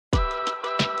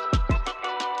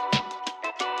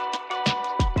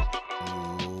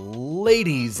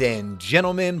Ladies and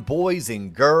gentlemen, boys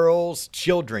and girls,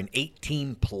 children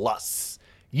 18 plus.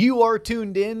 You are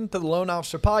tuned in to the Lone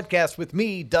Officer Podcast with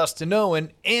me, Dustin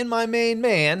Owen, and my main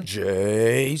man,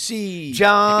 JC.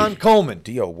 John Coleman.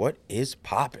 Dio, what is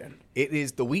poppin'? It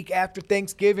is the week after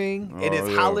Thanksgiving. It is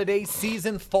yeah. holiday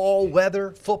season, fall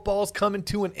weather. Football's coming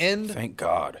to an end. Thank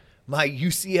God. My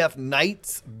UCF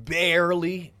Knights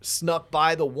barely snuck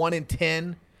by the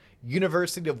 1-10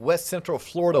 University of West Central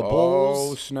Florida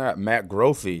Bulls. Oh, snap. Matt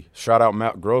Grothy. Shout out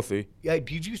Matt Grothy. Yeah,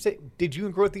 did you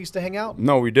and Grothy used to hang out?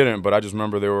 No, we didn't, but I just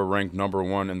remember they were ranked number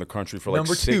one in the country for like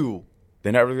Number two.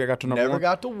 They never got to number one? Never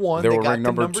got to one. They They were got ranked to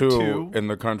number number two two. in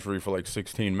the country for like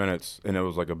 16 minutes, and it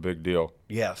was like a big deal.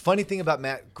 Yeah, funny thing about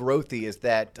Matt Grothy is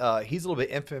that he's a little bit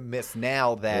infamous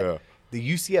now that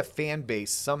the UCF fan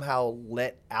base somehow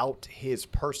let out his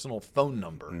personal phone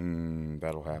number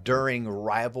That'll happen. during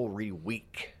rivalry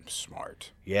week.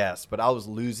 Smart. Yes, but I was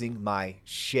losing my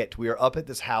shit. We were up at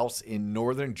this house in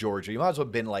northern Georgia. You might as well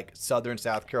have been like southern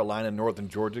South Carolina, northern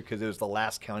Georgia, because it was the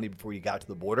last county before you got to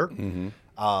the border.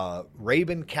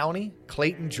 Rabun County,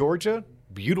 Clayton, Georgia.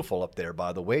 Beautiful up there,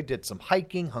 by the way. Did some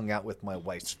hiking, hung out with my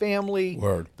wife's family.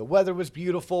 Word. The weather was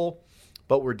beautiful,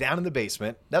 but we're down in the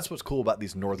basement. That's what's cool about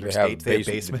these northern states. They have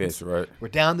basements. Right. We're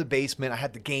down in the basement. I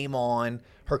had the game on.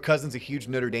 Her cousin's a huge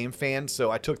Notre Dame fan,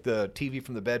 so I took the TV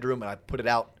from the bedroom and I put it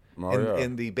out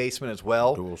in the basement as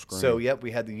well. Dual screen. So, yep,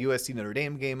 we had the USC Notre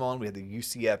Dame game on. We had the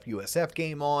UCF USF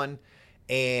game on.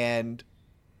 And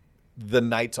the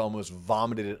Knights almost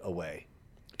vomited it away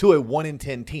to a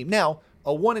 1-10 team. Now,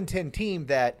 a 1-10 team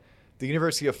that the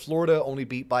University of Florida only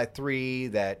beat by 3,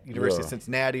 that University of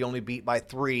Cincinnati only beat by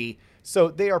 3. So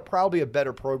they are probably a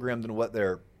better program than what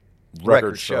their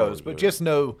record shows. But just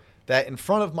know that in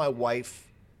front of my wife,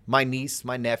 my niece,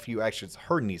 my nephew, actually it's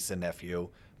her niece and nephew,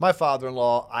 my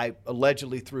father-in-law, I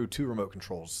allegedly threw 2 remote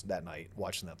controls that night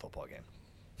watching that football game.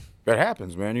 That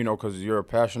happens, man, because you're a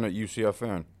passionate UCF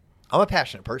fan. I'm a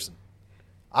passionate person.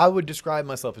 I would describe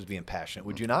myself as being passionate.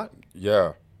 Would you not?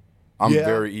 Yeah. I'm Yeah.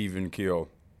 very even keel.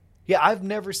 Yeah, I've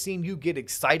never seen you get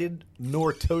excited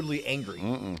nor totally angry.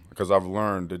 Because I've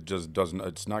learned it just doesn't,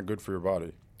 it's not good for your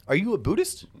body. Are you a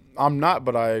Buddhist? I'm not,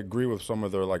 but I agree with some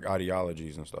of their like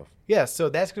ideologies and stuff. Yeah, so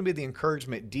that's going to be the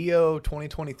encouragement. Dio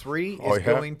 2023 is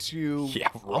going to. Yeah,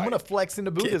 I'm going to flex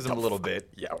into Buddhism a little bit.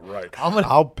 Yeah, right.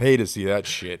 I'll pay to see that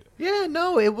shit. Yeah,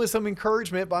 no, it was some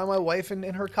encouragement by my wife and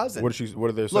her cousin. What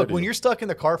did they say? Look, to when you? you're stuck in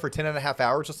the car for 10 and a half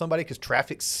hours with somebody because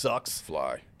traffic sucks,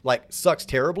 sucks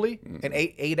terribly, an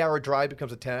 8-hour drive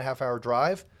becomes a 10 and a half hour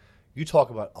drive, you talk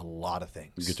about a lot of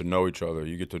things. You get to know each other.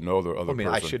 You get to know the other person.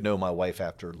 I should know my wife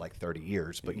after like 30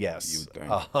 years, but yes. You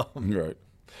would think. Right.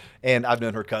 And I've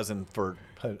known her cousin for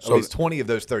at least 20 of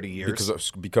those 30 years.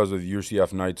 Because of the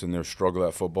UCF Knights and their struggle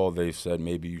at football, they said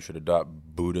maybe you should adopt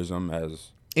Buddhism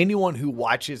as... Anyone who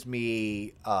watches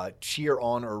me cheer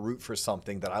on or root for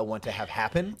something that I want to have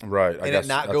happen right, and it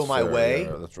not go my way,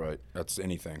 yeah, that's right. That's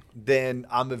anything. Then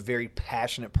I'm a very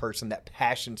passionate person. That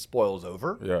passion spoils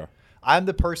over. Yeah. I'm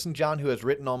the person, John, who has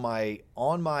written on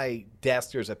my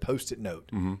desk, there's a Post-it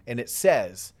note, and it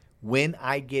says, when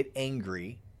I get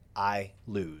angry, I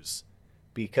lose.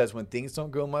 Because when things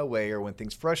don't go my way or when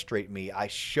things frustrate me, I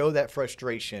show that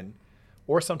frustration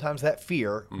or sometimes that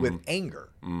fear with anger.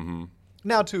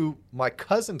 Now, to my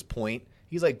cousin's point,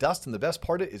 he's like, Dustin, the best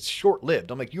part of it is short-lived.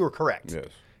 I'm like, you are correct. Yes.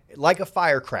 Like a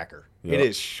firecracker. Yeah. It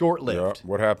is short-lived. Yeah.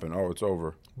 What happened? Oh, it's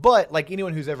over. But like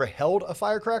anyone who's ever held a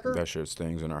firecracker, that shit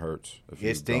stings and it hurts.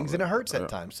 It stings and it hurts at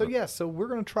times. So so we're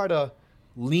going to try to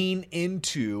lean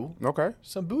into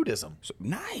some Buddhism.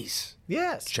 Nice.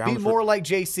 Yes. Challenge be more like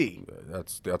JC.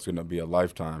 That's going to be a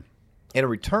lifetime. And a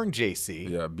return JC.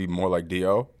 Yeah, be more like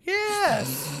Dio.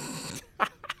 Yes.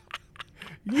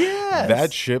 Yes.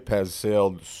 That ship has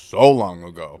sailed so long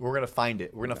ago. We're going to find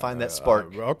it. We're going to find that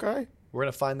spark. Okay. We're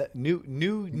going to find that new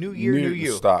year, new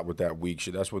you. Stop with that weak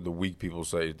shit. That's what the weak people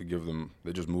say to give them.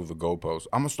 They just move the goalposts.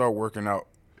 I'm going to start working out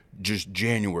just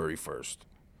January 1st.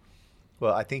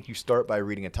 Well, I think you start by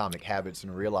reading Atomic Habits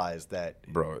and realize that...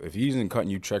 Bro, if he isn't cutting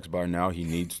you checks by now, he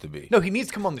needs to be. No, he needs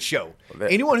to come on the show.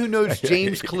 Anyone who knows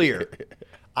James Clear,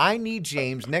 I need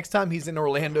James, next time he's in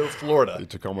Orlando, Florida,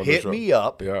 to come on hit the show. Me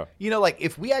up. Yeah. Like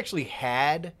if we actually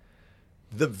had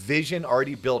the vision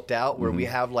already built out where we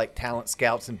have like talent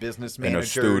scouts and business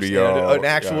managers. In a studio. An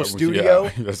actual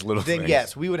studio. That's little then things.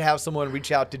 yes, we would have someone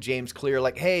reach out to James Clear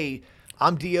like, hey...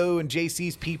 I'm Do and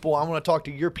JC's people. I want to talk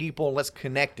to your people and let's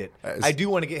connect it. I do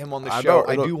want to get him on the I show. know,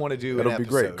 I do want to do an It'll episode. be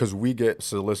great because we get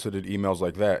solicited emails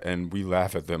like that and we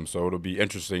laugh at them. So it'll be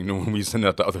interesting when we send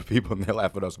that to other people and they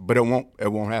laugh at us. But it won't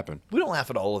happen. We don't laugh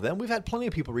at all of them. We've had plenty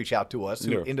of people reach out to us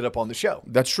who Yeah. ended up on the show.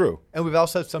 That's true. And we've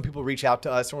also had some people reach out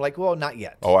to us and we're like, well, not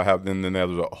yet. Oh, I have. Then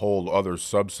there's a whole other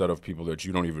subset of people that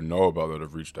you don't even know about that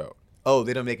have reached out. Oh,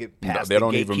 they don't make it past They the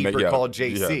don't even gatekeeper make called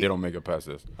JC. Yeah, they don't make it past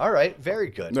this. All right,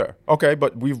 very good. Yeah. Okay,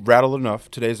 but we've rattled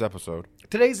enough. Today's episode.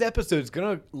 Today's episode is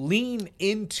going to lean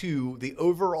into the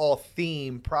overall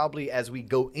theme probably as we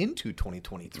go into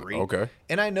 2023. Okay.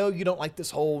 And I know you don't like this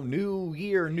whole new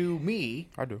year, new me.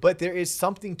 I do. But there is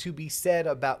something to be said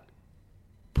about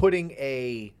putting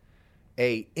a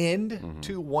end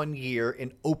to 1 year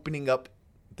and opening up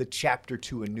the chapter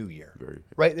to a new year.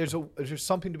 Right? There's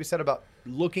something to be said about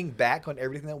looking back on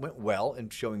everything that went well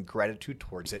and showing gratitude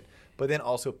towards it, but then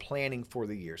also planning for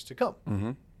the years to come.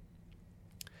 Mm-hmm.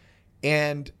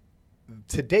 And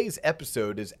today's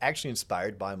episode is actually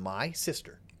inspired by my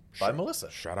sister, by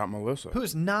Melissa. Shout out Melissa. Who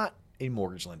is not a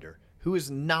mortgage lender, who is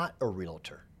not a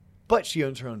realtor, but she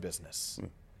owns her own business.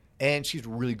 And she's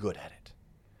really good at it.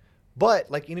 But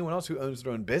like anyone else who owns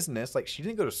their own business, like she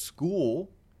didn't go to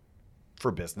school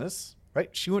for business,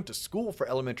 right? She went to school for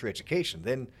elementary education.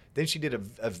 Then she did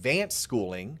advanced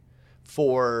schooling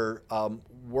for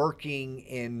working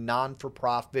in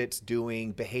non-for-profits,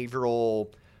 doing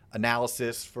behavioral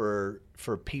analysis for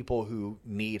people who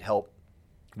need help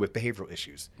with behavioral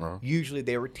issues. Uh-huh. Usually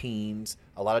they were teens.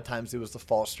 A lot of times it was the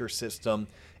foster system.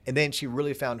 And then she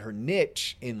really found her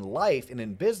niche in life and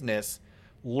in business,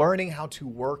 learning how to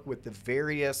work with the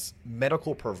various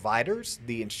medical providers,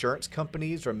 the insurance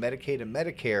companies or Medicaid and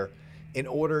Medicare, in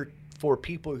order for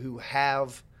people who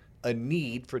have a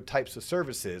need for types of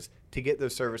services to get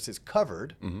those services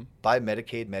covered by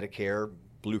Medicaid, Medicare,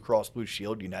 Blue Cross Blue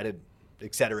Shield, United,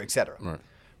 et cetera, et cetera.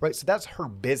 Right? So that's her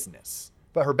business.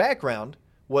 But her background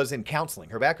was in counseling.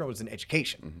 Her background was in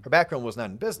education. Her background was not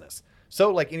in business.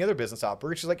 So like any other business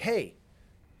operator, she's like, hey,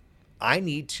 I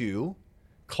need to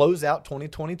close out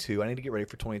 2022. I need to get ready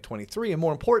for 2023. And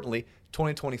more importantly,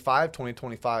 2025,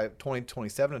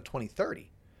 2027, and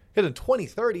 2030. Because in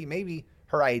 2030, maybe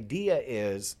her idea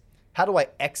is, how do I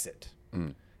exit?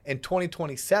 In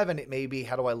 2027, it may be,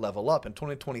 how do I level up? In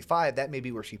 2025, that may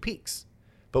be where she peaks.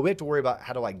 But we have to worry about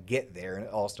how do I get there, and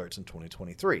it all starts in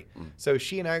 2023. So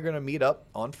she and I are going to meet up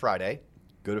on Friday,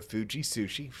 go to Fuji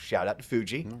Sushi. Shout out to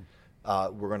Fuji.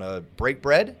 We're going to break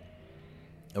bread,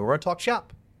 and we're going to talk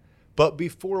shop. But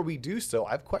before we do so,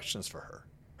 I have questions for her,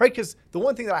 right? Because the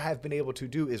one thing that I have been able to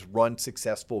do is run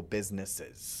successful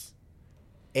businesses.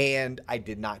 And I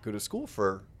did not go to school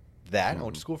for that. I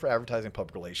went to school for advertising and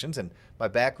public relations, and my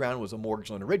background was a mortgage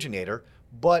loan originator.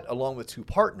 But along with two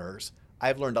partners,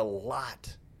 I've learned a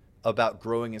lot about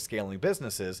growing and scaling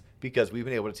businesses because we've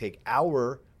been able to take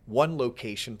our one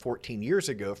location 14 years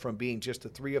ago from being just the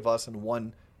three of us and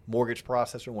one mortgage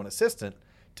processor, one assistant,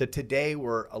 to today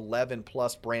we're 11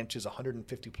 plus branches,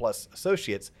 150 plus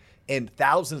associates, and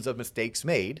thousands of mistakes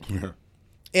made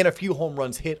and a few home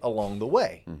runs hit along the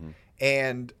way.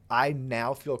 And I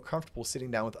now feel comfortable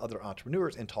sitting down with other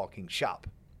entrepreneurs and talking shop.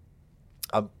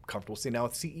 I'm comfortable sitting down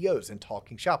with CEOs and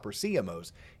talking shop, or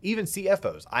CMOs, even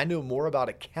CFOs. I know more about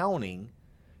accounting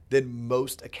than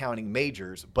most accounting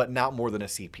majors, but not more than a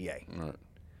CPA.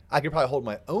 I could probably hold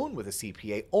my own with a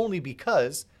CPA only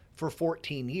because for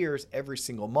 14 years, every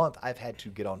single month, I've had to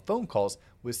get on phone calls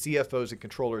with CFOs and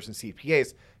controllers and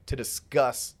CPAs to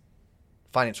discuss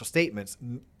financial statements,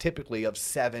 typically of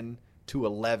 7 to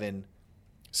 11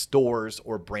 stores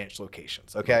or branch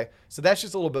locations. Okay. So that's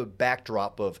just a little bit of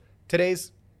backdrop of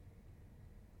today's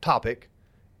topic,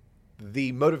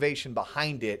 the motivation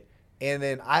behind it. And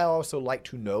then I also like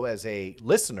to know, as a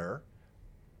listener,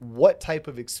 what type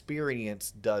of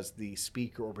experience does the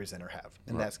speaker or presenter have?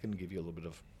 And that's going to give you a little bit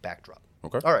of backdrop.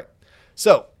 Okay. All right.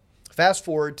 So fast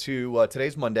forward to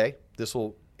today's Monday. This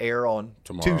will air on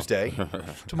Tuesday,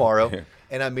 tomorrow.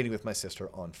 And I'm meeting with my sister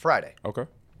on Friday. Okay.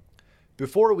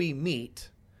 Before we meet,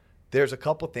 there's a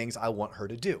couple things I want her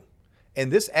to do.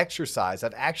 And this exercise,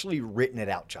 I've actually written it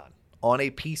out, John, on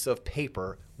a piece of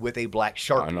paper with a black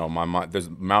Sharpie. I know my mind. The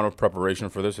amount of preparation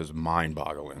for this is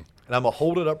mind-boggling. And I'm going to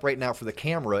hold it up right now for the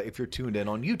camera if you're tuned in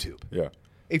on YouTube. Yeah.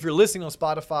 If you're listening on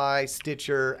Spotify,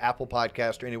 Stitcher, Apple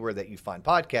Podcast, or anywhere that you find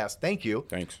podcasts, thank you.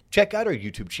 Thanks. Check out our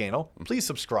YouTube channel. Please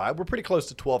subscribe. We're pretty close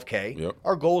to 12K. Yep.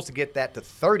 Our goal is to get that to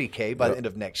 30K by the end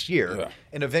of next year,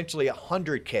 and eventually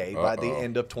 100K by the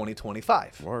end of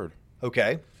 2025. Word.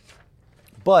 Okay.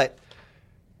 But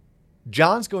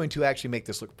John's going to actually make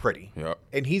this look pretty. Yep.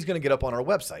 And he's going to get up on our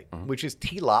website, which is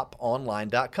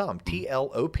tloponline.com,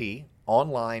 TLOP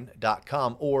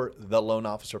online.com, or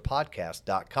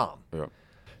theloanofficerpodcast.com. Yep.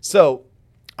 So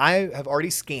I have already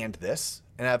scanned this,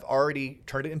 and I've already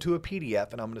turned it into a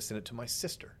PDF, and I'm going to send it to my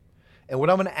sister. And what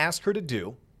I'm going to ask her to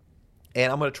do,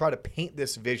 and I'm going to try to paint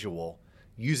this visual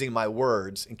using my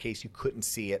words in case you couldn't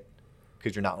see it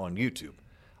because you're not on YouTube.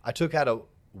 I took out a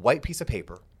white piece of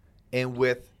paper, and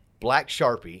with black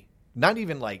Sharpie, not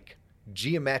even like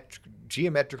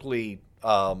geometrically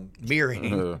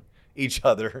mirroring each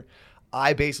other,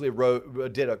 I basically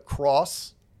did a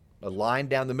cross, a line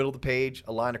down the middle of the page,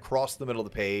 a line across the middle of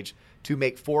the page to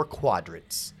make 4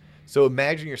 quadrants. So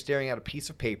imagine you're staring at a piece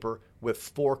of paper with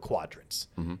 4 quadrants.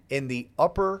 In the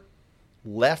upper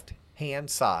left-hand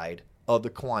side of the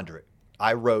quadrant,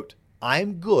 I wrote,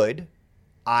 I'm good,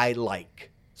 I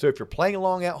like. So if you're playing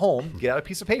along at home, get out a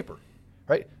piece of paper,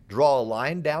 right? Draw a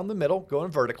line down the middle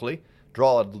going vertically.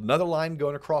 Draw another line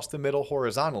going across the middle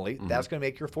horizontally. That's going to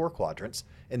make your 4 quadrants.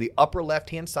 In the upper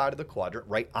left-hand side of the quadrant,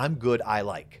 write, I'm good, I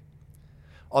like.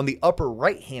 On the upper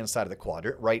right-hand side of the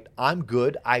quadrant, write, I'm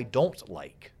good, I don't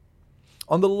like.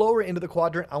 On the lower end of the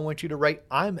quadrant, I want you to write,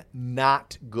 I'm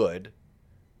not good,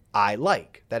 I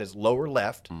like. That is lower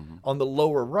left. On the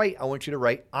lower right, I want you to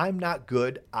write, I'm not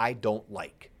good, I don't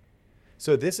like.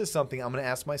 So this is something I'm going to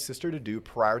ask my sister to do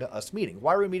prior to us meeting.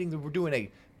 Why are we meeting? We're doing a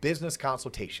business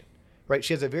consultation, right?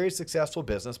 She has a very successful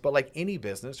business, but like any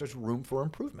business, there's room for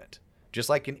improvement. Just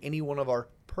like in any one of our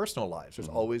personal lives, there's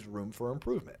always room for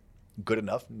improvement. Good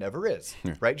enough never is.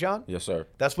 Right, John? Yes, sir.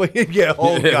 That's what yeah,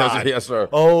 oh God. Yes, sir.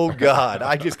 Oh God.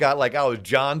 I just got like I was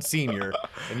John Sr.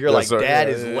 and you're Yes, like, sir. Dad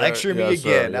Yeah, is yeah, lecturing me yes, sir.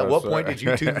 again. At Yes, what sir. point did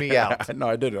you tune me out? No,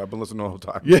 I didn't. I've been listening the whole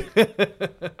time.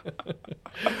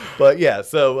 But yeah,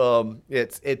 so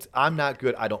it's I'm not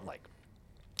good, I don't like.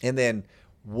 And then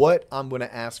what I'm going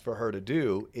to ask for her to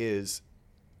do is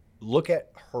look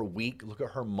at her week, look at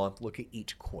her month, look at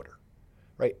each quarter.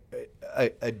 Right?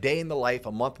 A day in the life,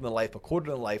 a month in the life, a quarter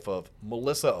in the life of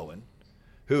Melissa Owen,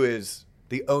 who is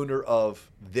the owner of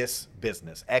this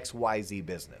business, XYZ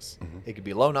business. It could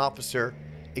be loan officer.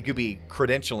 It could be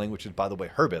credentialing, which is, by the way,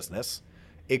 her business.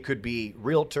 It could be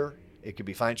realtor. It could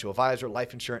be financial advisor,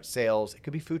 life insurance sales. It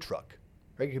could be food truck.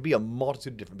 Right? It could be a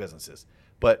multitude of different businesses.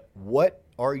 But what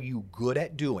are you good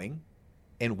at doing,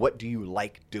 and what do you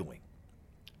like doing?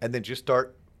 And then just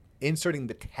start inserting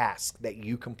the task that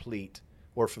you complete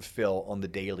or fulfill on the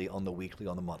daily, on the weekly,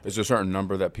 on the monthly. Is there a certain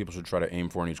number that people should try to aim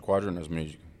for in each quadrant? As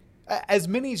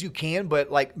many as you can, but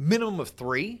like minimum of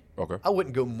 3. Okay. I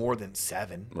wouldn't go more than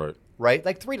 7. Right. Right?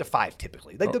 Like 3 to 5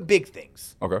 typically. Like the big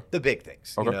things. Okay. The big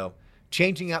things. Okay. You know,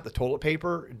 changing out the toilet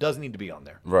paper doesn't need to be on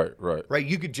there. Right. Right?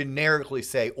 You could generically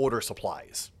say order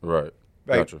supplies. Right.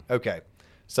 Right? Gotcha. Okay.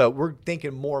 So we're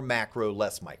thinking more macro,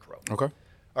 less micro. Okay.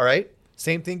 All right?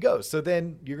 Same thing goes. So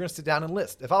then you're going to sit down and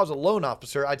list. If I was a loan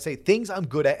officer, I'd say things I'm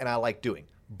good at and I like doing.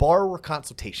 Borrower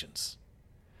consultations.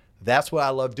 That's what I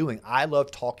love doing. I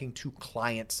love talking to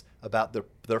clients about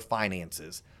their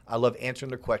finances. I love answering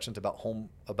their questions about home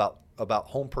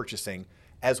purchasing,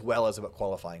 as well as about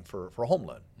qualifying for a home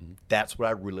loan. That's what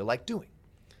I really like doing.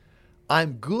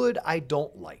 I'm good, I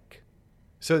don't like.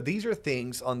 So these are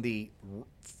things on the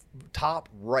top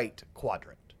right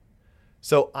quadrant.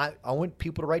 So I want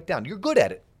people to write down, you're good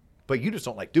at it, but you just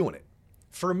don't like doing it.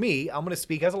 For me, I'm going to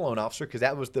speak as a loan officer because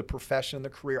that was the profession, the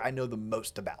career I know the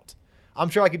most about. I'm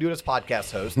sure I could do it as a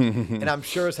podcast host, and I'm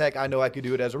sure as heck I know I could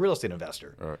do it as a real estate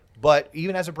investor. Right. But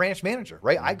even as a branch manager,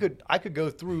 right? I could go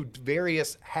through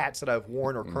various hats that I've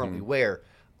worn or currently wear.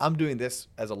 I'm doing this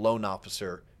as a loan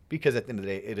officer because at the end of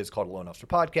the day, it is called a Loan Officer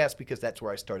Podcast because that's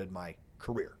where I started my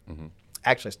career.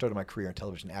 Actually, I started my career in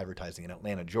television advertising in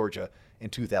Atlanta, Georgia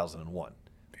in 2001.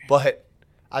 But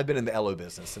I've been in the LO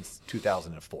business since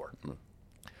 2004.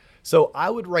 So I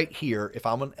would write here, if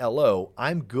I'm an LO,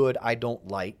 I'm good, I don't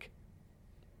like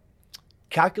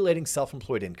calculating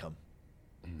self-employed income.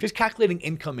 Just calculating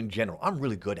income in general. I'm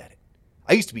really good at it.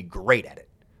 I used to be great at it.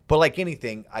 But like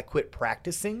anything, I quit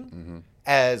practicing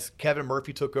as Kevin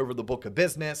Murphy took over the book of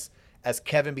business, as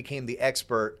Kevin became the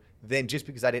expert. Then just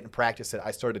because I didn't practice it,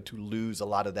 I started to lose a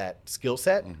lot of that skill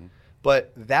set.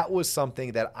 But that was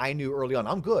something that I knew early on.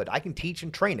 I'm good. I can teach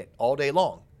and train it all day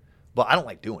long, but I don't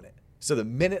like doing it. So the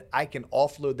minute I can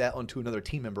offload that onto another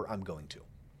team member, I'm going to.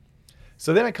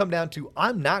 So then I come down to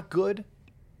I'm not good,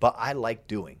 but I like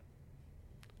doing.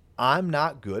 I'm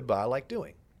not good, but I like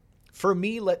doing. For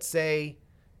me, let's say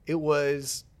it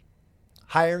was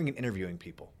hiring and interviewing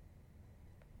people.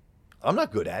 I'm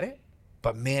not good at it,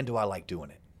 but man, do I like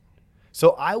doing it.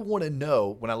 So I want to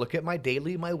know when I look at my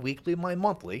daily, my weekly, my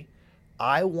monthly,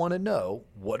 I want to know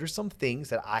what are some things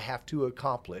that I have to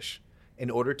accomplish in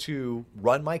order to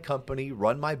run my company,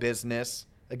 run my business.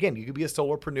 Again, you could be a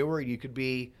solopreneur, you could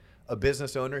be a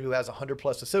business owner who has 100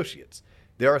 plus associates.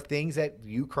 There are things that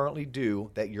you currently do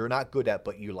that you're not good at,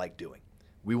 but you like doing.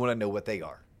 We want to know what they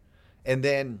are. And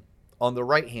then on the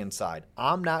right-hand side,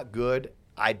 I'm not good,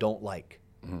 I don't like.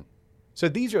 Mm-hmm. So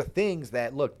these are things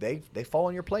that, look, they fall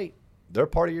on your plate. They're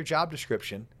part of your job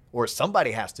description, or somebody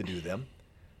has to do them,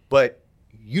 but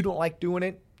you don't like doing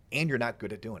it and you're not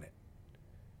good at doing it.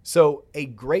 So a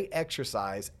great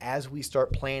exercise as we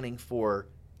start planning for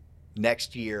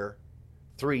next year,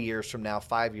 3 years from now,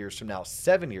 5 years from now,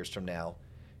 7 years from now,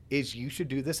 is you should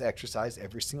do this exercise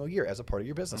every single year as a part of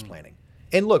your business planning.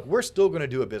 And look, we're still going to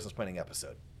do a business planning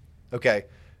episode. Okay.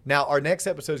 Now, our next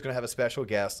episode is going to have a special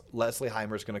guest. Leslie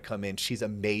Heimer is going to come in. She's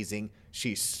amazing.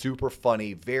 She's super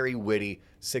funny, very witty,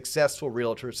 successful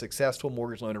realtor, successful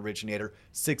mortgage loan originator,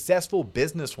 successful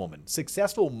businesswoman,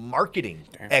 successful marketing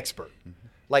expert. Mm-hmm.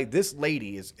 Like, this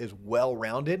lady is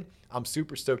well-rounded. I'm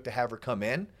super stoked to have her come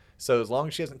in. So as long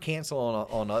as she doesn't cancel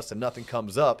on us and nothing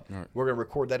comes up, right, we're going to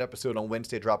record that episode on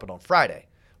Wednesday, drop it on Friday.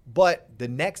 But the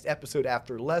next episode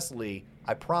after Leslie,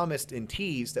 I promised and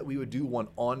teased that we would do one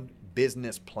on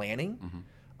business planning. Mm-hmm.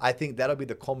 I think that'll be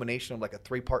the culmination of like a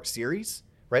 3-part series,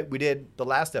 right? We did the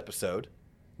last episode,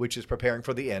 which is preparing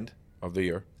for the end of the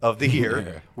year.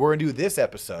 Yeah. We're going to do this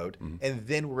episode, and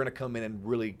then we're going to come in and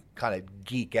really kind of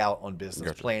geek out on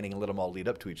business planning and let them all lead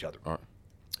up to each other. All right.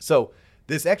 So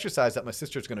this exercise that my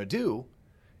sister's going to do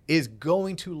is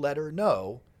going to let her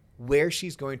know where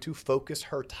she's going to focus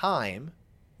her time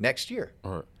next year.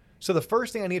 All right. So the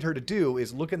first thing I need her to do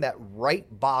is look in that right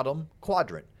bottom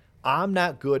quadrant. I'm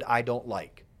not good, I don't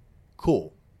like.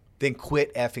 Cool. Then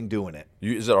quit effing doing it.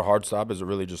 Is it a hard stop? Is it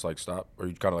really just like stop? Or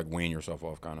you kind of like wean yourself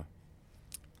off kind of?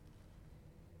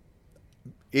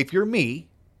 If you're me,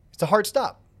 it's a hard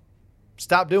stop.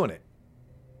 Stop doing it.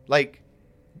 Like,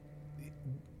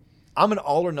 I'm an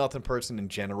all or nothing person in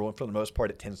general, and for the most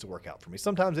part, it tends to work out for me.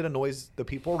 Sometimes it annoys the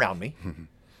people around me.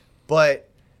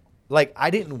 But, like, I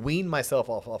didn't wean myself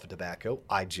off of tobacco.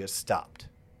 I just stopped.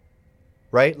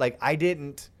 Right? Like, I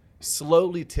didn't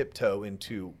slowly tiptoe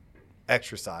into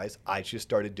exercise. I just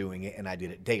started doing it, and I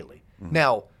did it daily. Mm-hmm.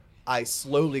 Now, I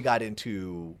slowly got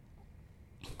into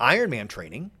Ironman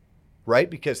training, right?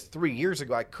 Because 3 years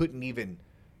ago, I couldn't even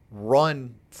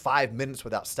run 5 minutes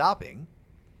without stopping.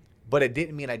 But it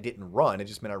didn't mean I didn't run. It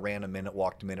just meant I ran a minute,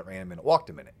 walked a minute, ran a minute, walked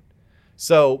a minute.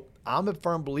 So I'm a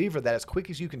firm believer that as quick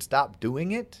as you can stop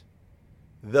doing it,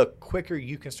 the quicker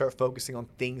you can start focusing on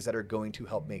things that are going to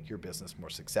help make your business more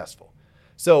successful.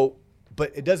 So,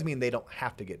 but it doesn't mean they don't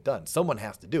have to get done. Someone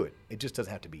has to do it. It just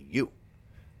doesn't have to be you,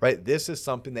 right? This is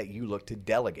something that you look to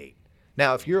delegate.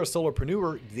 Now, if you're a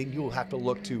solopreneur, then you'll have to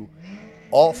look to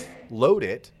offload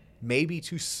it maybe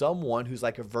to someone who's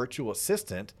like a virtual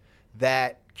assistant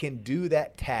that can do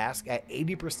that task at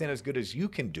 80% as good as you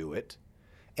can do it.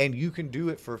 And you can do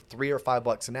it for $3 or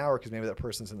 $5 an hour because maybe that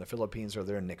person's in the Philippines or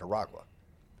they're in Nicaragua.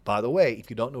 By the way, if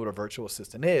you don't know what a virtual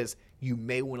assistant is, you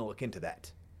may want to look into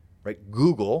that, right?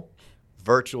 Google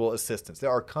virtual assistants.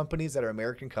 There are companies that are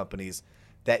American companies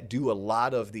that do a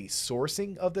lot of the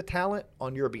sourcing of the talent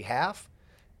on your behalf,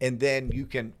 and then you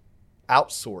can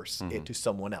outsource it to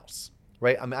someone else,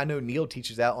 right? I mean, I know Neil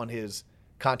teaches that on his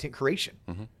content creation,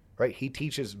 right? He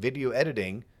teaches video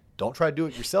editing. Don't try to do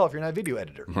it yourself. You're not a video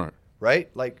editor, right?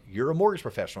 Like, you're a mortgage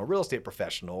professional, a real estate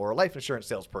professional, or a life insurance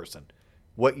salesperson.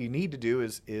 What you need to do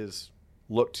is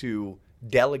look to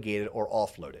delegate it or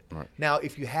offload it. Right. Now,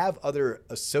 if you have other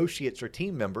associates or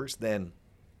team members, then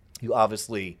you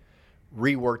obviously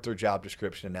rework their job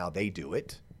description and now they do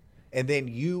it. And then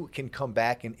you can come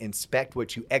back and inspect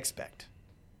what you expect.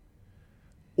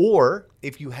 Or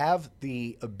if you have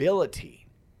the ability,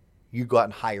 you go out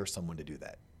and hire someone to do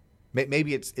that.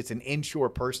 Maybe it's an inshore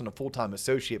person, a full-time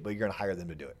associate, but you're going to hire them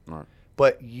to do it. Right.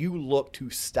 But you look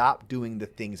to stop doing the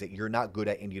things that you're not good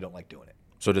at and you don't like doing it.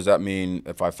 So does that mean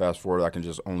if I fast forward, I can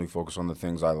just only focus on the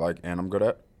things I like and I'm good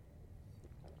at?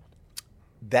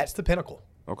 That's the pinnacle.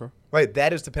 Okay. Right.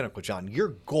 That is the pinnacle, John. Your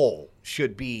goal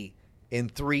should be in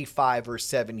 3, 5, or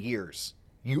 7 years,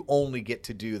 you only get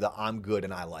to do the I'm good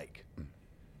and I like.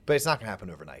 But it's not going to happen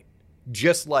overnight.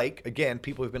 Just like, again,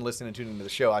 people who've been listening and tuning into the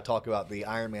show, I talk about the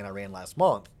Ironman I ran last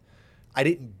month. I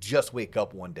didn't just wake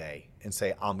up one day and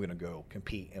say, I'm going to go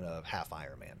compete in a half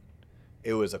Ironman.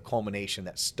 It was a culmination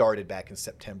that started back in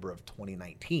September of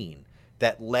 2019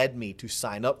 that led me to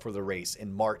sign up for the race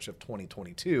in March of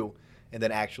 2022 and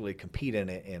then actually compete in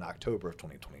it in October of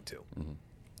 2022.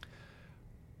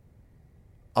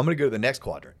 I'm going to go to the next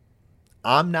quadrant.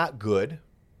 I'm not good.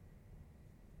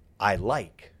 I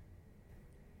like.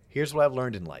 Here's what I've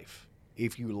learned in life.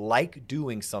 If you like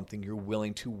doing something, you're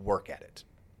willing to work at it.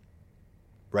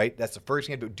 Right? That's the first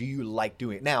thing I do. Do you like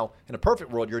doing it? Now, in a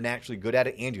perfect world, you're naturally good at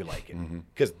it and you like it.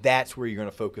 Because that's where you're going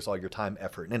to focus all your time,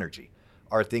 effort, and energy.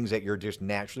 Are things that you're just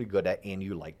naturally good at and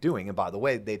you like doing. And by the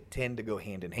way, they tend to go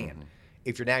hand in hand.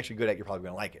 If you're naturally good at it, you're probably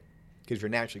going to like it. Because if you're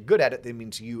naturally good at it, that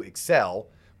means you excel,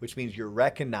 which means you're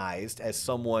recognized as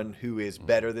someone who is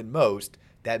better than most.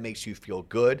 That makes you feel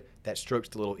good. That strokes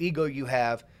the little ego you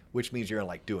have, which means you're going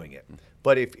to like doing it.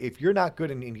 But if you're not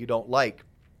good and you don't like,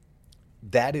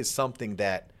 that is something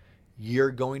that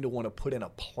you're going to want to put in a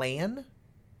plan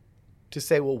to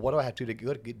say, well, what do I have to do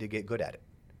to get good at it?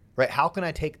 Right? How can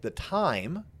I take the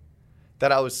time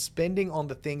that I was spending on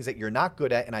the things that you're not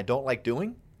good at and I don't like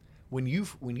doing? When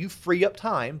you free up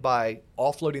time by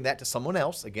offloading that to someone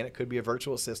else, again, it could be a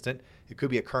virtual assistant, it could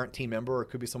be a current team member, or it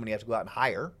could be someone you have to go out and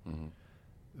hire,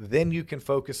 then you can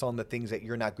focus on the things that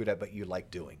you're not good at but you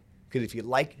like doing. Because if you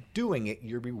like doing it,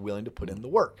 you'll be willing to put in the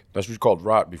work. That's what you called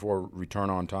ROT, before return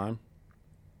on time?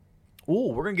 Ooh,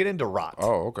 we're going to get into ROT.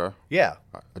 Oh, okay. Yeah.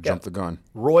 I jumped the gun.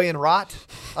 Roy and ROT.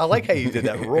 I like how you did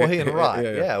that. Roy and ROT.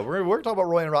 Yeah. We're going to talk about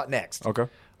Roy and ROT next. Okay.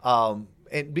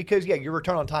 And because, your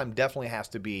return on time definitely has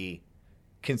to be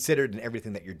considered in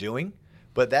everything that you're doing.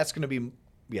 But that's going to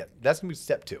be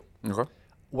step 2. Okay.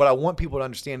 What I want people to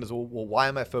understand is, well, why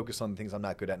am I focused on the things I'm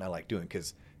not good at and I like doing?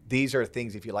 Because these are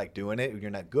things, if you like doing it, if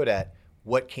you're not good at,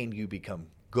 what can you become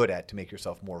good at to make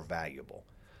yourself more valuable?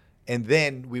 And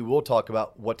then we will talk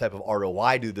about what type of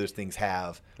ROI do those things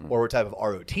have, or what type of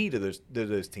ROT do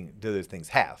those things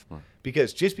have.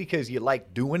 Because just because you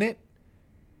like doing it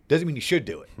doesn't mean you should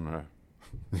do it.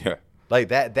 Yeah. Like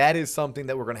that is something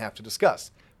that we're going to have to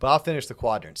discuss. But I'll finish the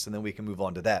quadrants, and then we can move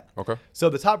on to that. Okay. So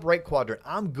the top right quadrant,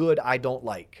 I'm good, I don't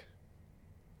like.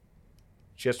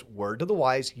 Just word to the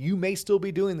wise, you may still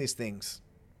be doing these things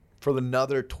for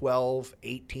another 12,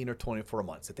 18, or 24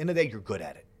 months. At the end of the day, you're good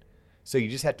at it. So you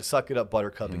just have to suck it up,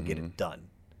 buttercup, and get it done.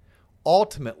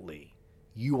 Ultimately,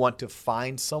 you want to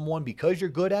find someone, because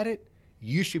you're good at it,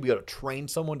 you should be able to train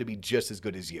someone to be just as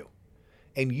good as you.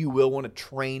 And you will want to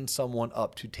train someone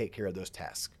up to take care of those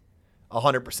tasks.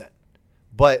 100%.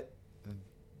 But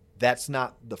that's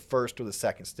not the first or the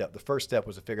second step. The first step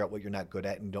was to figure out what you're not good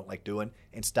at and don't like doing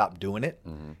and stop doing it.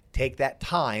 Take that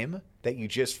time that you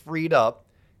just freed up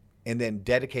and then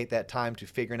dedicate that time to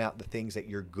figuring out the things that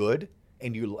you're good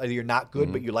and you're not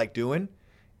good, but you like doing,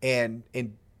 and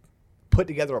put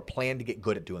together a plan to get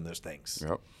good at doing those things.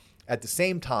 Yep. At the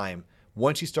same time,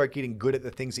 once you start getting good at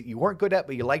the things that you weren't good at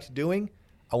but you liked doing,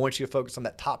 I want you to focus on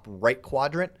that top right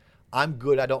quadrant. I'm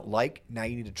good, I don't like. Now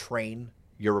you need to train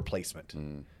your replacement.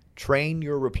 Train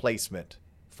your replacement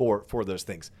for those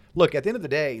things. Look, at the end of the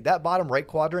day, that bottom right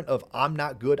quadrant of I'm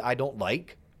not good, I don't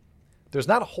like, there's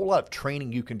not a whole lot of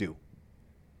training you can do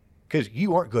because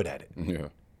you aren't good at it. Yeah.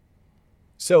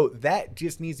 So that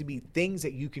just needs to be things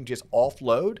that you can just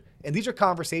offload. And these are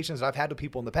conversations that I've had with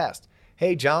people in the past.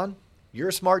 Hey, John, you're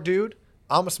a smart dude.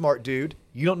 I'm a smart dude.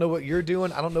 You don't know what you're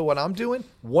doing. I don't know what I'm doing.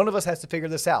 One of us has to figure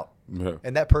this out. Yeah.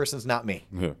 And that person's not me.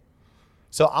 Yeah.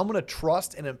 So I'm going to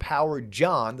trust and empower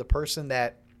John, the person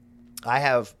that I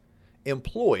have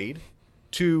employed,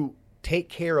 to take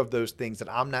care of those things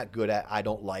that I'm not good at, I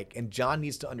don't like. And John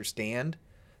needs to understand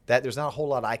that there's not a whole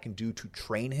lot I can do to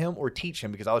train him or teach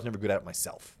him because I was never good at it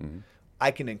myself.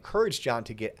 I can encourage John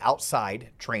to get outside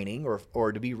training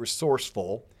or to be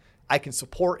resourceful. I can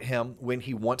support him when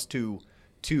he wants to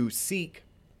seek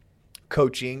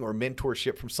coaching or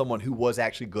mentorship from someone who was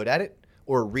actually good at it,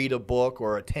 or read a book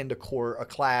or attend a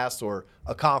class or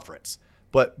a conference.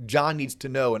 But John needs to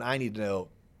know, and I need to know,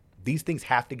 these things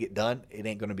have to get done. It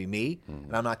ain't going to be me.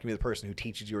 And I'm not going to be the person who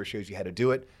teaches you or shows you how to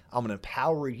do it. I'm going to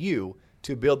empower you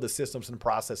to build the systems and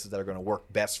processes that are going to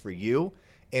work best for you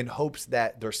in hopes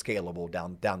that they're scalable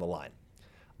down the line.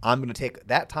 I'm going to take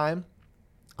that time.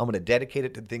 I'm going to dedicate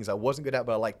it to the things I wasn't good at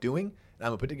but I like doing. And I'm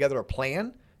going to put together a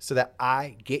plan so that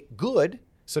I get good.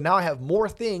 So now I have more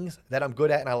things that I'm good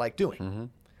at and I like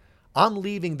doing. I'm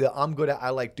leaving the I'm good at, I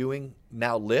like doing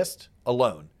now list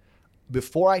alone.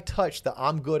 Before I touch the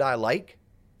I'm good, I like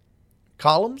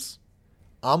columns,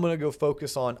 I'm going to go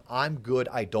focus on I'm good,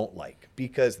 I don't like,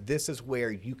 because this is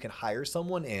where you can hire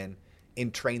someone in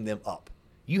and train them up.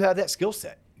 You have that skill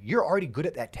set. You're already good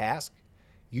at that task.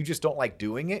 You just don't like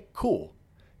doing it. Cool.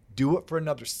 Do it for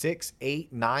another 6,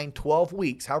 8, 9, 12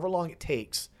 weeks, however long it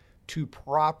takes to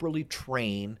properly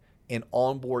train and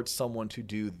onboard someone to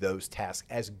do those tasks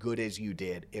as good as you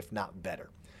did, if not better.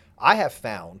 I have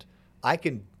found I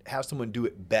can have someone do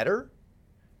it better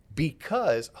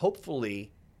because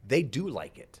hopefully they do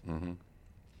like it.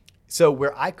 So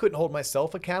where I couldn't hold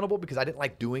myself accountable because I didn't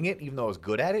like doing it, even though I was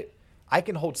good at it, I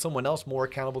can hold someone else more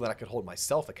accountable than I could hold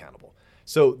myself accountable.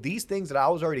 So these things that I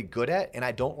was already good at and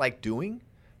I don't like doing,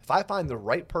 if I find the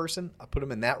right person, I put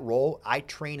them in that role, I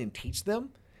train and teach them,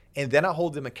 and then I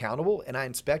hold them accountable and I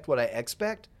inspect what I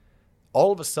expect,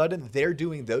 all of a sudden they're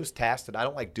doing those tasks that I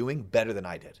don't like doing better than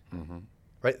I did.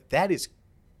 Right? That is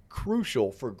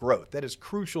crucial for growth. That is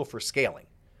crucial for scaling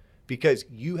because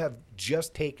you have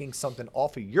just taken something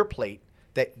off of your plate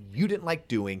that you didn't like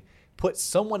doing, put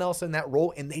someone else in that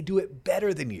role and they do it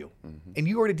better than you. And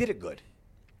you already did it good.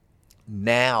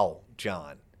 Now,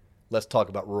 John, let's talk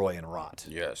about Roy and Rot.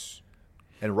 Yes.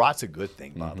 And Rot's a good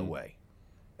thing, by the way,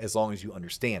 as long as you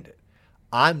understand it.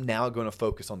 I'm now going to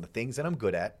focus on the things that I'm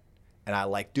good at and I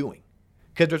like doing.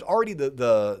 Because there's already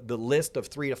the list of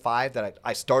 3 to 5 that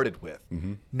I started with.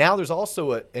 Now there's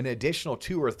also an additional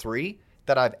 2 or 3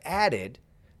 that I've added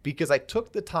because I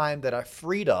took the time that I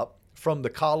freed up from the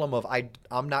column of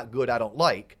I'm not good, I don't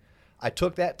like. I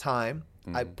took that time,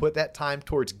 I put that time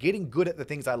towards getting good at the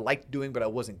things I liked doing but I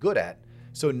wasn't good at.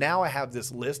 So now I have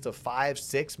this list of 5,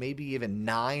 6, maybe even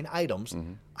 9 items.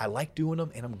 I like doing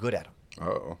them and I'm good at them.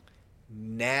 Uh-oh.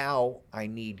 Now I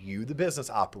need you, the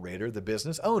business operator, the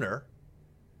business owner,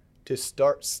 to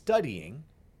start studying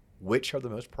which are the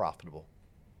most profitable.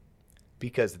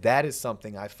 Because that is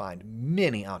something I find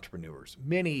many entrepreneurs,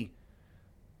 many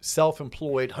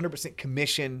self-employed, 100%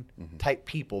 commission type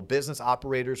people, business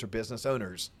operators or business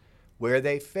owners, where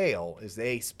they fail is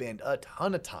they spend a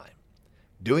ton of time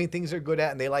doing things they're good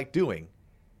at and they like doing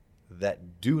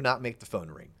that do not make the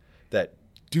phone ring, that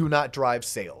do not drive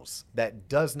sales, that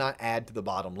does not add to the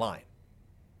bottom line.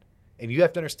 And you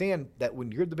have to understand that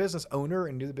when you're the business owner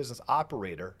and you're the business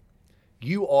operator,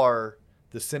 you are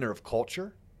the center of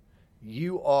culture.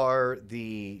 You are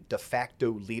the de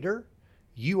facto leader.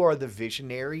 You are the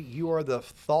visionary. You are the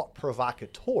thought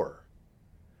provocateur.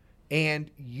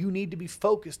 And you need to be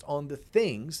focused on the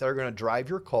things that are going to drive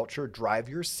your culture, drive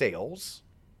your sales,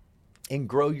 and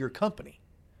grow your company.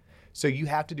 So you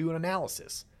have to do an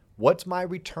analysis. What's my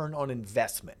return on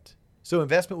investment? So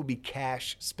investment would be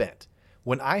cash spent.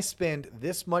 When I spend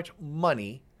this much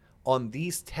money on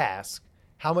these tasks,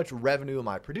 how much revenue am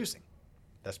I producing?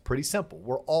 That's pretty simple.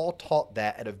 We're all taught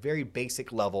that at a very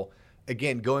basic level.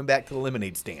 Again, going back to the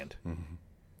lemonade stand,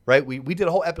 right? We did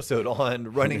a whole episode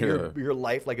on running your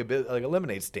life like a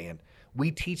lemonade stand. We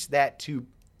teach that to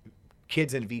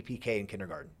kids in VPK in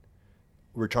kindergarten,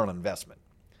 return on investment.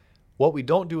 What we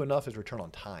don't do enough is return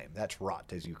on time. That's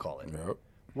ROT, as you call it. Yep.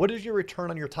 What is your return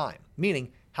on your time?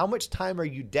 Meaning, how much time are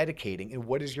you dedicating and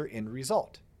what is your end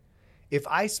result? If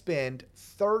I spend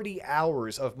 30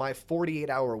 hours of my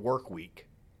 48-hour work week,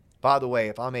 by the way,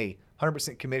 if I'm a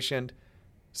 100% commissioned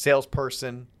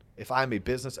salesperson, if I'm a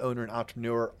business owner and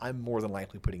entrepreneur, I'm more than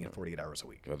likely putting in 48 hours a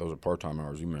week. Yeah, those are part-time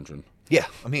hours you mentioned. Yeah,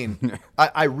 I mean,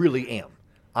 I really am.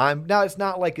 Now it's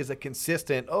not like it's a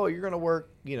consistent, oh, you're going to work,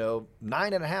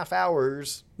 9.5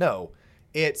 hours. No,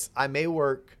 it's, I may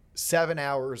work 7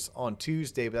 hours on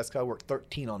Tuesday, but that's because I work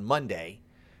 13 on Monday.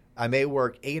 I may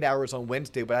work 8 hours on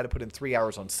Wednesday, but I had to put in 3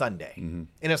 hours on Sunday. And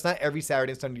it's not every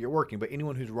Saturday and Sunday you're working, but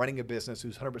anyone who's running a business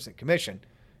who's 100% commission,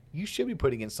 you should be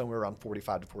putting in somewhere around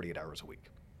 45 to 48 hours a week.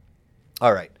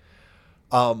 All right.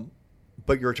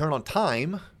 But your return on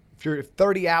time, if your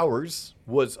 30 hours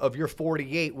of your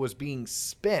 48 was being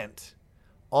spent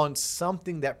on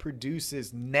something that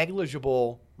produces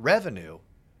negligible revenue,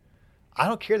 I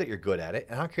don't care that you're good at it,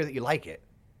 and I don't care that you like it.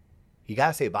 You got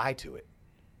to say bye to it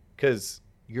because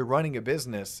you're running a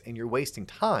business and you're wasting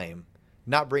time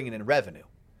not bringing in revenue.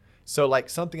 So like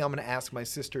something I'm going to ask my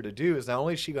sister to do is not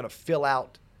only is she going to fill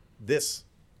out this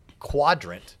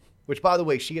quadrant, which by the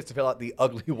way, she gets to fill out the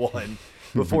ugly one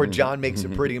before John makes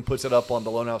it pretty and puts it up on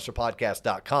the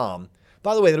loanofficerpodcast.com.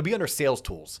 By the way, it'll be under sales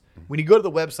tools. When you go to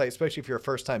the website, especially if you're a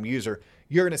first-time user,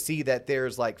 you're going to see that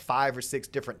there's like 5 or 6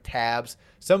 different tabs.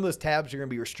 Some of those tabs you're going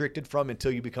to be restricted from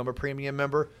until you become a premium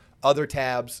member. Other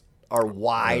tabs are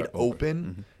wide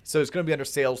open. So it's going to be under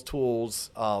sales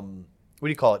tools. What do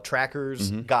you call it?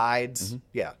 Trackers, guides.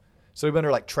 Yeah. So it'll be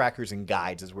under like trackers and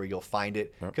guides is where you'll find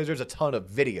it because there's a ton of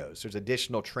videos. There's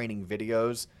additional training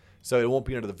videos. So it won't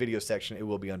be under the video section. It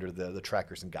will be under the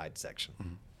trackers and guides section.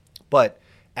 But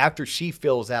after she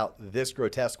fills out this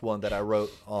grotesque one that I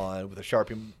wrote on with a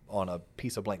Sharpie on a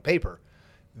piece of blank paper,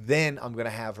 then I'm going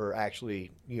to have her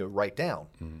actually, write down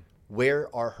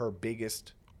where are her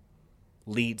biggest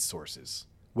lead sources?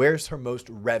 Where's her most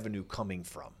revenue coming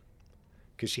from?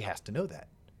 Because she has to know that.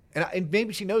 And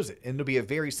maybe she knows it, and it'll be a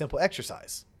very simple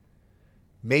exercise.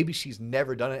 Maybe she's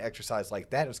never done an exercise like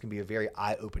that. It's going to be a very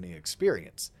eye-opening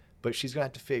experience. but she's going to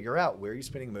have to figure out where you're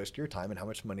spending most of your time and how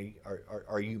much money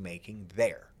are you making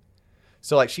there.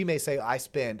 So like she may say, I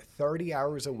spend 30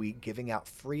 hours a week giving out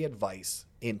free advice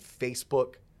in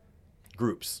Facebook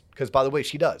groups. Because by the way,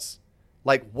 she does.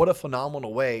 Like what a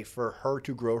phenomenal way for her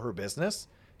to grow her business.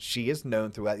 She is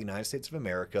known throughout the United States of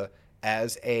America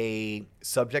as a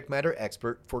subject matter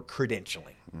expert for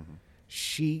credentialing. Mm-hmm.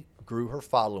 She grew her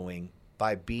following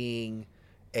by being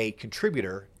a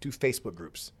contributor to Facebook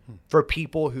groups for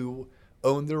people who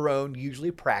own their own,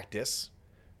 usually practice,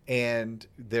 and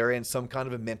they're in some kind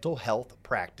of a mental health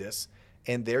practice,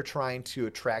 and they're trying to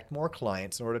attract more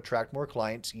clients. In order to attract more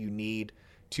clients, you need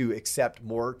to accept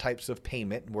more types of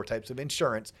payment, more types of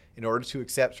insurance. In order to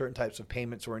accept certain types of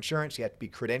payments or insurance, you have to be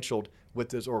credentialed with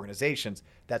those organizations.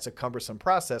 That's a cumbersome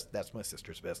process. That's my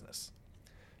sister's business.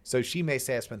 So she may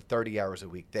say I spend 30 hours a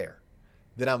week there.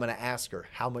 Then I'm going to ask her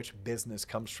how much business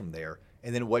comes from there,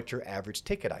 and then what's your average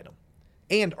ticket item?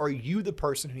 And are you the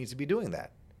person who needs to be doing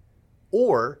that?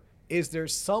 Or is there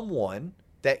someone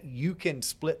that you can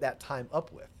split that time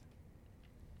up with?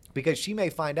 Because she may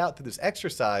find out through this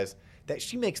exercise that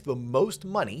she makes the most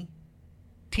money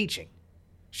teaching.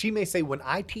 She may say, when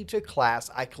I teach a class,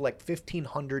 I collect $1,500.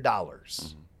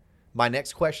 Mm-hmm. My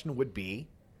next question would be,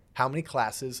 how many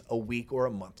classes a week or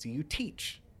a month do you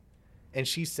teach? And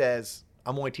she says,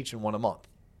 I'm only teaching one a month.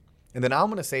 And then I'm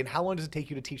going to say, how long does it take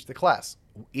you to teach the class?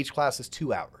 Each class is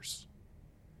 2 hours.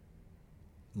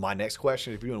 My next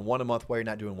question is, if you're doing one a month, why are you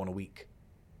not doing one a week?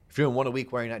 If you're doing one a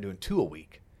week, why are you not doing 2 a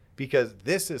week? Because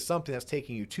this is something that's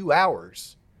taking you 2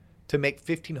 hours to make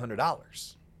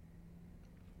 $1,500.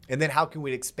 And then how can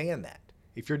we expand that?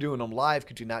 If you're doing them live,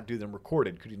 could you not do them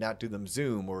recorded? Could you not do them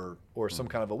Zoom or some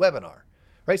kind of a webinar?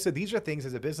 Right? So these are things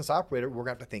as a business operator we're going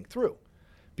to have to think through.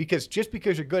 Because just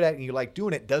because you're good at it and you like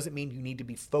doing it doesn't mean you need to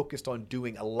be focused on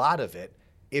doing a lot of it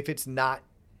if it's not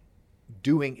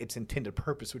doing its intended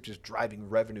purpose, which is driving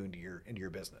revenue into your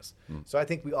business. So I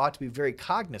think we ought to be very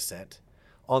cognizant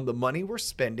on the money we're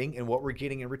spending and what we're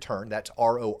getting in return. That's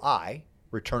ROI,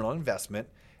 return on investment,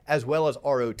 as well as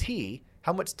ROT,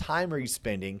 how much time are you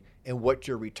spending and what's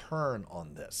your return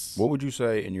on this? What would you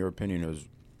say, in your opinion,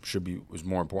 is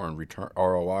more important, return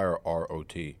ROI or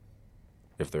ROT,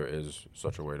 if there is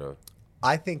such a way to?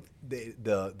 I think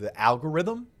the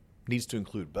algorithm needs to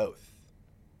include both.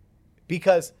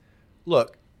 Because,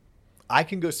 look, I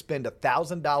can go spend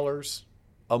 $1,000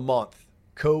 a month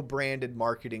co-branded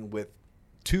marketing with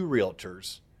 2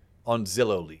 realtors on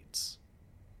Zillow leads.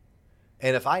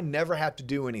 And if I never have to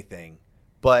do anything,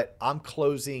 but I'm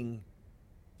closing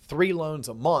 3 loans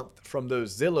a month from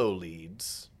those Zillow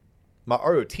leads, my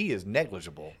ROT is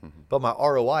negligible, but my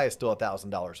ROI is still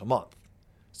 $1,000 a month.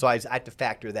 So I have to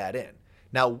factor that in.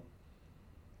 Now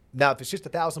if it's just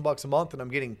 $1,000 a month and I'm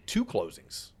getting 2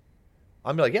 closings,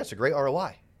 I'm like, yeah, it's a great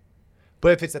ROI.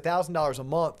 But if it's $1,000 a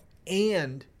month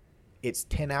and it's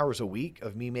 10 hours a week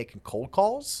of me making cold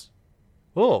calls,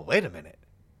 oh, wait a minute.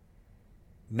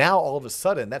 Now all of a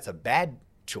sudden that's a bad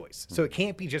choice. So it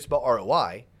can't be just about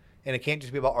ROI and it can't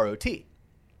just be about ROT.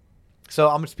 So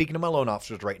I'm speaking to my loan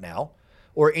officers right now,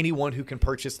 or anyone who can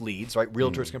purchase leads, right?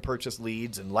 Realtors can purchase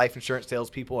leads, and life insurance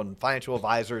salespeople and financial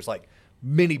advisors, like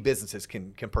many businesses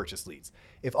can purchase leads.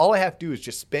 If all I have to do is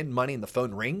just spend money and the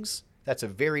phone rings, that's a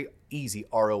very easy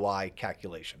ROI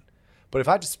calculation. But if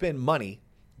I just spend money,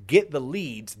 get the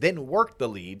leads, then work the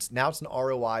leads, now it's an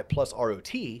ROI plus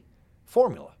ROT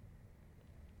formula.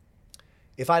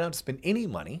 If I don't spend any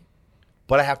money,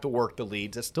 but I have to work the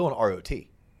leads, it's still an ROT.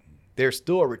 There's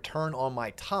still a return on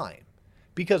my time.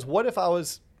 Because what if I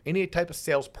was any type of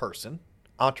salesperson,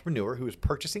 entrepreneur who was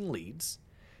purchasing leads,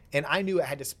 and I knew I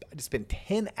had to spend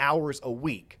 10 hours a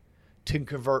week to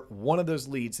convert one of those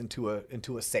leads into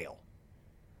a sale?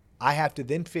 I have to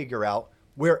then figure out,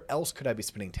 where else could I be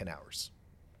spending 10 hours?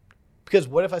 Because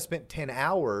what if I spent 10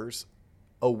 hours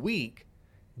a week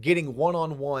getting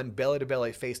one-on-one,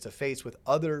 belly-to-belly, face-to-face with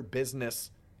other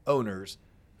business owners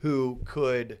who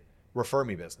could refer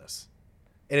me business?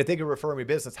 And if they could refer me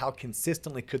business, how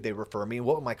consistently could they refer me? And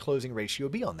what would my closing ratio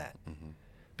be on that?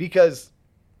 Because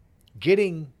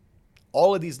getting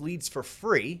all of these leads for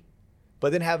free,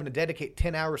 but then having to dedicate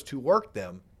 10 hours to work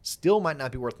them still might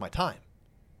not be worth my time.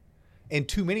 And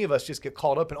too many of us just get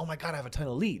caught up in, oh my God, I have a ton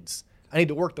of leads. I need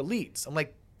to work the leads. I'm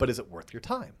like, but is it worth your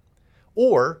time?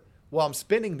 Or, well, I'm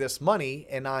spending this money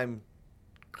and I'm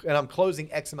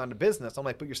closing X amount of business. I'm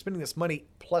like, but you're spending this money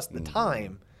plus the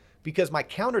time, because my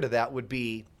counter to that would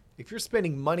be, if you're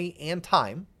spending money and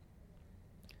time,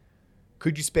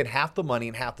 could you spend half the money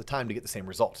and half the time to get the same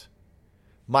result?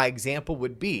 My example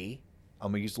would be,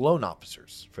 I'm going to use loan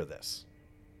officers for this.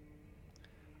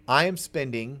 I am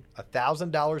spending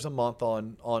 $1,000 a month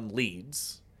on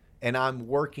leads, and I'm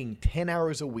working 10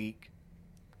 hours a week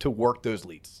to work those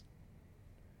leads.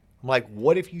 I'm like,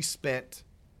 what if you spent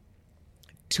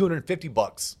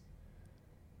 $250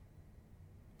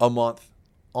 a month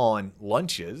on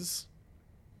lunches,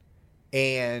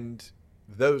 and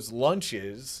those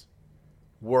lunches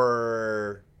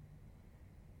were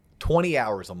 20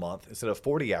 hours a month instead of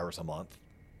 40 hours a month?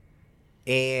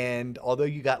 And although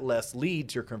you got less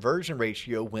leads, your conversion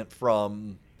ratio went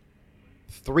from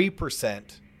 3%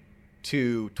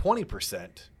 to 20%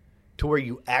 to where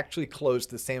you actually closed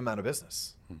the same amount of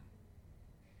business.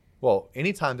 Well,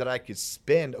 anytime that I could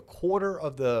spend a quarter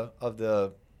of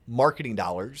the marketing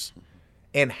dollars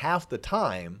and half the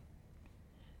time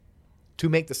to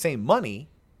make the same money,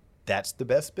 that's the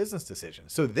best business decision.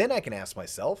 So then I can ask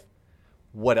myself,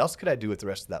 what else could I do with the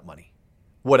rest of that money?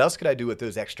 What else could I do with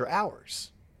those extra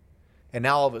hours? And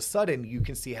now all of a sudden you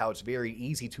can see how it's very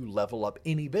easy to level up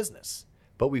any business.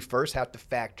 But we first have to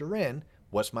factor in,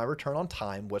 what's my return on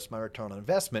time? What's my return on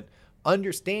investment?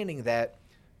 Understanding that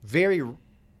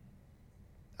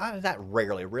not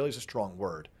rarely is a strong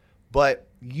word, but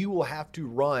you will have to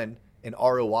run an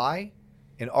ROI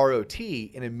and ROT,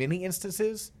 and in many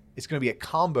instances, it's going to be a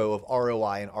combo of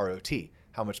ROI and ROT.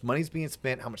 How much money is being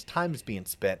spent, how much time is being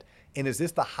spent, and is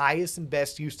this the highest and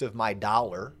best use of my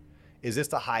dollar? Is this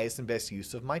the highest and best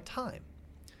use of my time?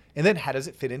 And then how does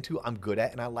it fit into I'm good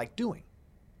at and I like doing?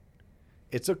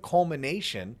 It's a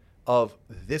culmination of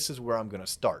this is where I'm going to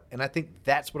start. And I think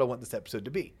that's what I want this episode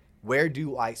to be. Where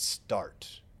do I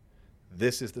start?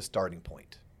 This is the starting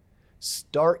point.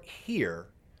 Start here,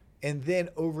 and then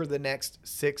over the next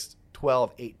 6,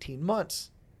 12, 18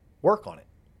 months, work on it.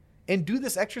 And do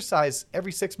this exercise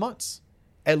every 6 months,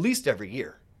 at least every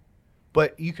year.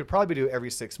 But you could probably do it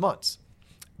every 6 months.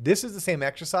 This is the same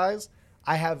exercise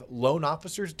I have loan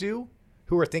officers do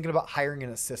who are thinking about hiring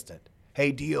an assistant.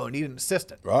 Hey, Dio, I need an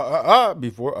assistant.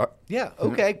 Yeah,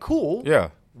 okay, cool. Yeah.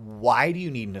 Why do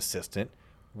you need an assistant?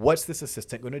 What's this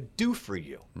assistant going to do for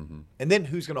you? Mm-hmm. And then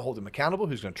who's going to hold them accountable?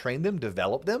 Who's going to train them,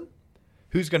 develop them?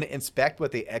 Who's going to inspect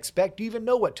what they expect? Do you even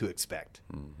know what to expect?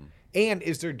 Mm-hmm. And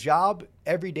is their job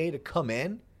every day to come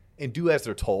in and do as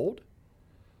they're told?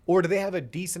 Or do they have a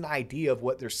decent idea of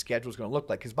what their schedule is going to look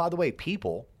like? Because by the way,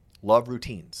 people love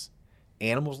routines.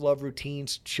 Animals love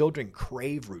routines. Children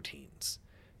crave routines.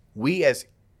 We as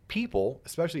people,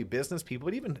 especially business people,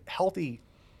 but even healthy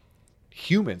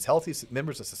humans, healthy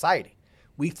members of society,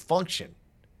 we function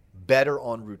better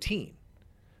on routine.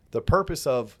 The purpose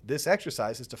of this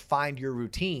exercise is to find your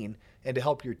routine and to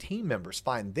help your team members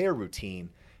find their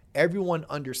routine. Everyone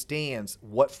understands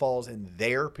what falls in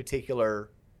their particular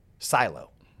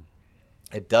silo.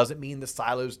 It doesn't mean the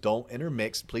silos don't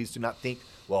intermix. Please do not think,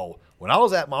 well, when I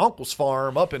was at my uncle's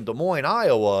farm up in Des Moines,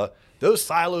 Iowa, those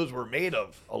silos were made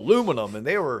of aluminum and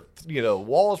they were,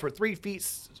 walls were 3 feet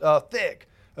thick.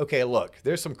 Okay, look,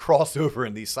 there's some crossover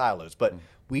in these silos, but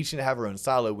we should have our own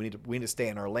silo. We need to stay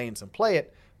in our lanes and play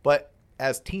it. But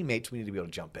as teammates, we need to be able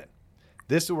to jump in.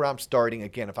 This is where I'm starting.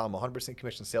 Again, if I'm a 100%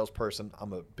 commission salesperson,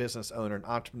 I'm a business owner, an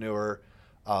entrepreneur.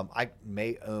 I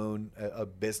may own a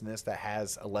business that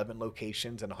has 11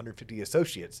 locations and 150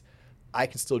 associates. I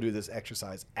can still do this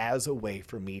exercise as a way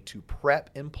for me to prep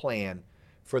and plan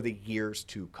for the years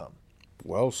to come.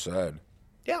 Well said.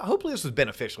 Yeah, hopefully this was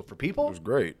beneficial for people. It was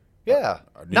great. Yeah.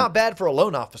 Not bad for a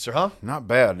loan officer, huh? Not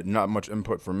bad. Not much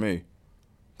input from me.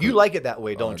 You like it that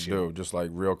way, don't you? I do, just like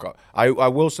real. I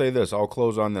will say this. I'll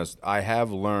close on this. I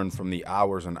have learned from the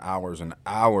hours and hours and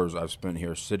hours I've spent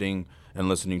here sitting and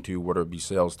listening to, whether it be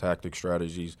sales tactics,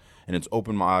 strategies, and it's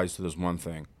opened my eyes to this one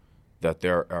thing, that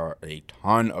there are a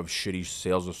ton of shitty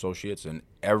sales associates in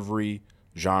every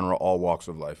genre, all walks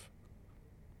of life.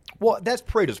 Well, that's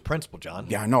Pareto's principle, John.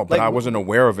 Yeah, I know, but I wasn't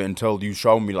aware of it until you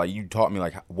showed me, you taught me,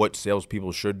 what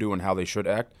salespeople should do and how they should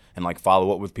act and,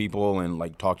 follow up with people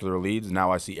and, talk to their leads.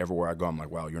 Now I see everywhere I go, I'm like,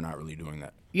 wow, you're not really doing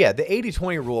that. Yeah, the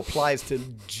 80-20 rule applies to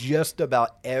just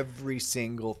about every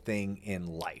single thing in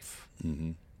life,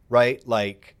 right?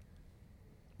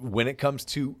 When it comes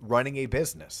to running a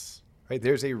business, right?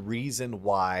 There's a reason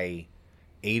why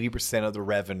 80% of the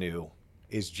revenue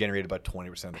is generated by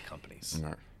 20% of the companies.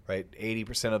 Right?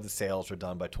 80% of the sales are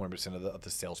done by 20% of the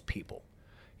salespeople.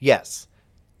 Yes,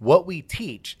 what we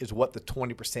teach is what the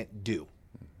 20% do.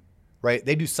 Right?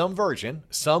 They do some version,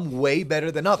 some way better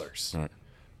than others,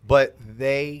 but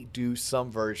they do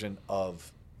some version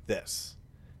of this.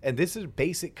 And this is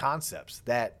basic concepts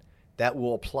that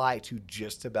will apply to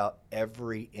just about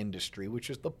every industry, which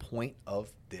is the point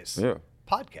of this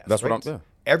podcast. That's right? what I'm. Yeah.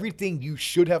 Everything you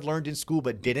should have learned in school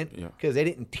but didn't, because they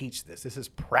didn't teach this. This is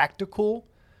practical,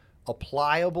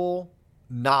 applicable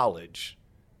knowledge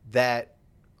that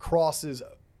crosses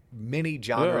many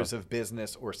genres of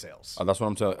business or sales. That's what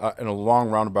I'm saying. In a long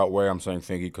roundabout way, I'm saying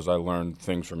thank you because I learned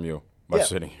things from you by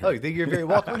sitting here. Oh, you think you're very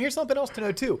welcome. And here's something else to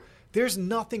know too. There's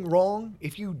nothing wrong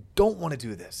if you don't want to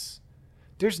do this.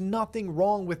 There's nothing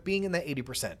wrong with being in that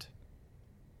 80%.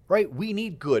 Right? We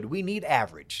need good. We need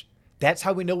average. That's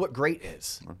how we know what great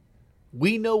is.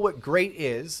 We know what great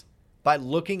is by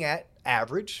looking at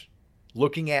average,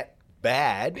 looking at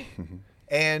bad,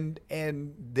 and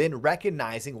then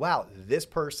recognizing, wow, this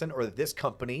person or this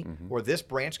company or this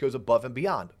branch goes above and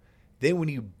beyond. Then when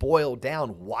you boil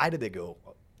down, why do they go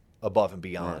above and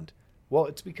beyond? Right. Well,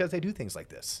 it's because they do things like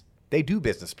this. They do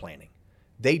business planning.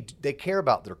 They care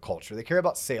about their culture. They care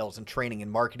about sales and training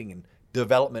and marketing and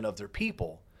development of their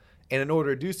people. And in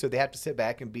order to do so, they have to sit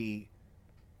back and be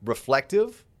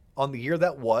reflective on the year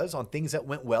that was, on things that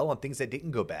went well, on things that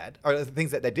didn't go bad, or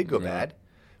things that did go bad,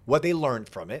 what they learned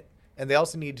from it. And they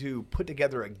also need to put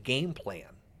together a game plan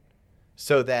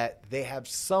so that they have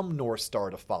some North Star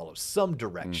to follow, some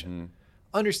direction.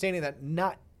 Understanding that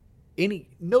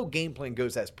no game plan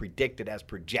goes as predicted, as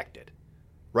projected,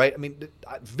 right? I mean,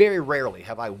 very rarely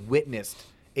have I witnessed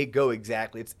it go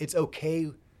exactly. It's okay.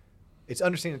 It's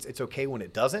understanding it's okay when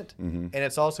it doesn't, and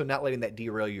it's also not letting that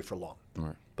derail you for long.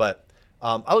 Right. But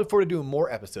I look forward to doing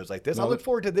more episodes like this. I look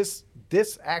forward to this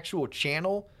actual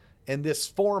channel and this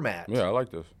format. Yeah, I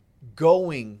like this.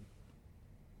 Going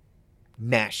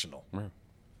national,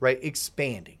 right?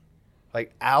 Expanding.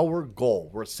 Like our goal,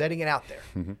 we're setting it out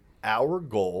there. Our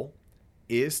goal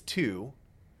is to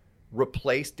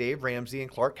replace Dave Ramsey and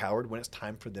Clark Howard when it's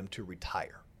time for them to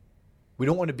retire. We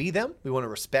don't want to be them. We want to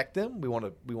respect them. We want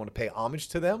to pay homage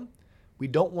to them. We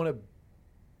don't want to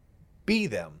be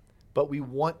them, but we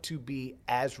want to be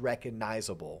as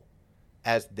recognizable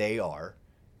as they are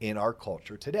in our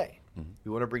culture today.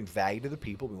 We want to bring value to the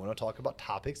people. We want to talk about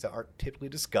topics that aren't typically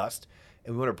discussed,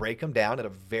 and we want to break them down at a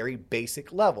very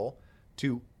basic level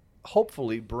to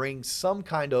hopefully bring some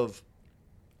kind of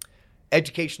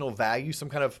educational value, some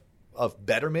kind of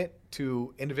betterment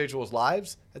to individuals'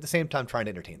 lives, at the same time trying to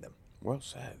entertain them. Well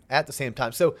said. At the same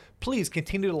time. So please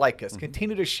continue to like us,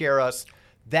 continue to share us.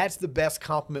 That's the best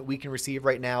compliment we can receive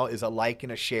right now, is a like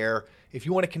and a share. If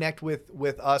you want to connect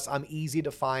with us, I'm easy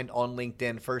to find on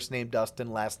LinkedIn. First name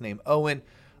Dustin, last name Owen.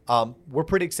 We're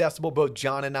pretty accessible, both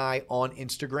John and I, on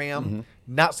Instagram.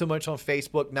 Not so much on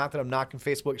Facebook. Not that I'm knocking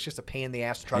Facebook. It's just a pain in the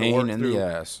ass to try to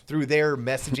work through their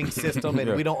messaging system,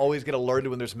 and we don't always get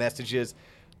alerted when there's messages.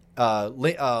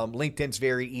 LinkedIn's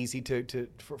very easy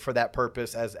for that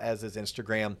purpose, as is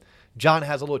Instagram. John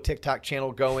has a little TikTok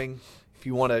channel going. If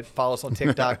you want to follow us on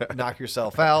TikTok, knock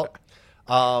yourself out.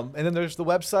 And then there's the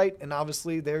website, and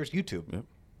obviously there's YouTube,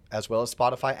 as well as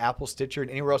Spotify, Apple, Stitcher, and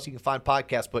anywhere else you can find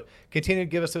podcasts. But continue to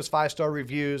give us those 5-star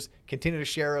reviews. Continue to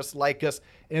share us, like us.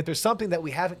 And if there's something that we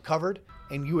haven't covered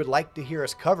and you would like to hear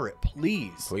us cover it,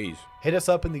 please hit us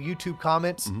up in the YouTube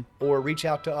comments or reach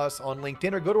out to us on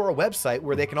LinkedIn, or go to our website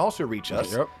where they can also reach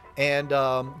us and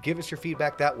give us your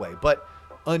feedback that way. But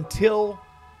until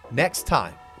next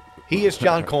time, he is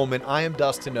John Coleman. I am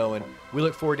Dustin Owen. We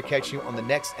look forward to catching you on the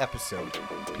next episode.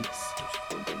 Peace.